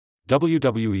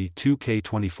WWE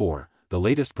 2K24, the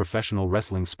latest professional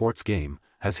wrestling sports game,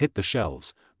 has hit the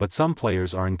shelves, but some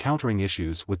players are encountering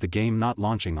issues with the game not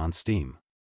launching on Steam.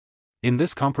 In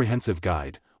this comprehensive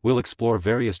guide, we'll explore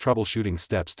various troubleshooting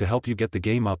steps to help you get the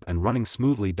game up and running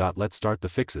smoothly. Let's start the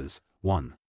fixes.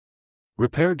 1.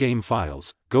 Repair game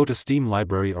files. Go to Steam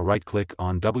Library or right-click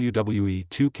on WWE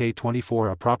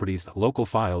 2K24 Properties Local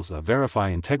Files.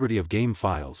 Verify integrity of game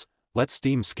files. Let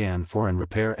Steam scan for and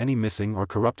repair any missing or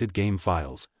corrupted game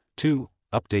files. 2.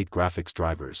 Update graphics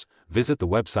drivers. Visit the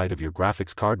website of your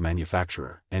graphics card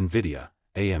manufacturer, NVIDIA,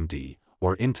 AMD,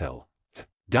 or Intel.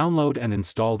 Download and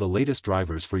install the latest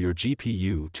drivers for your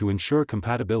GPU to ensure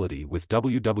compatibility with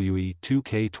WWE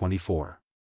 2K24.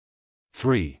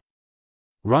 3.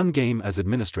 Run game as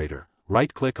administrator.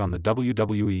 Right-click on the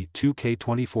WWE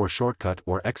 2K24 shortcut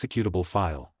or executable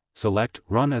file. Select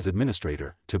Run as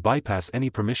Administrator to bypass any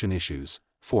permission issues.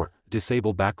 4.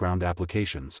 Disable background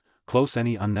applications. Close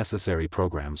any unnecessary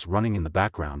programs running in the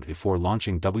background before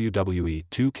launching WWE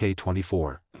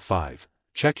 2K24. 5.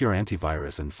 Check your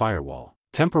antivirus and firewall.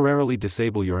 Temporarily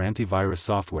disable your antivirus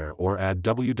software or add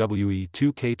WWE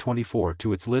 2K24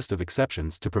 to its list of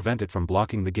exceptions to prevent it from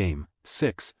blocking the game.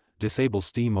 6. Disable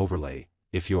Steam Overlay.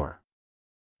 If you're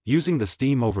using the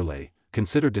Steam Overlay,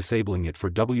 consider disabling it for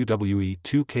WWE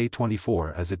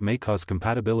 2K24 as it may cause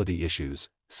compatibility issues.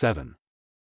 7.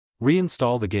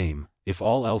 Reinstall the game. If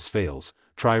all else fails,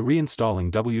 try reinstalling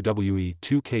WWE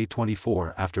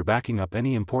 2K24 after backing up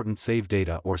any important save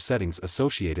data or settings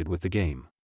associated with the game.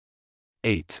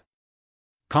 8.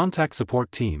 Contact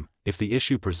support team. If the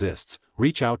issue persists,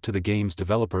 reach out to the game's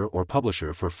developer or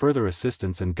publisher for further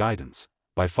assistance and guidance.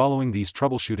 By following these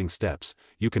troubleshooting steps,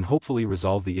 you can hopefully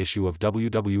resolve the issue of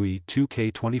WWE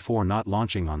 2K24 not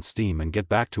launching on Steam and get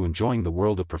back to enjoying the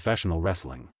world of professional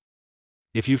wrestling.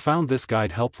 If you found this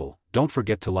guide helpful, don't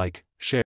forget to like,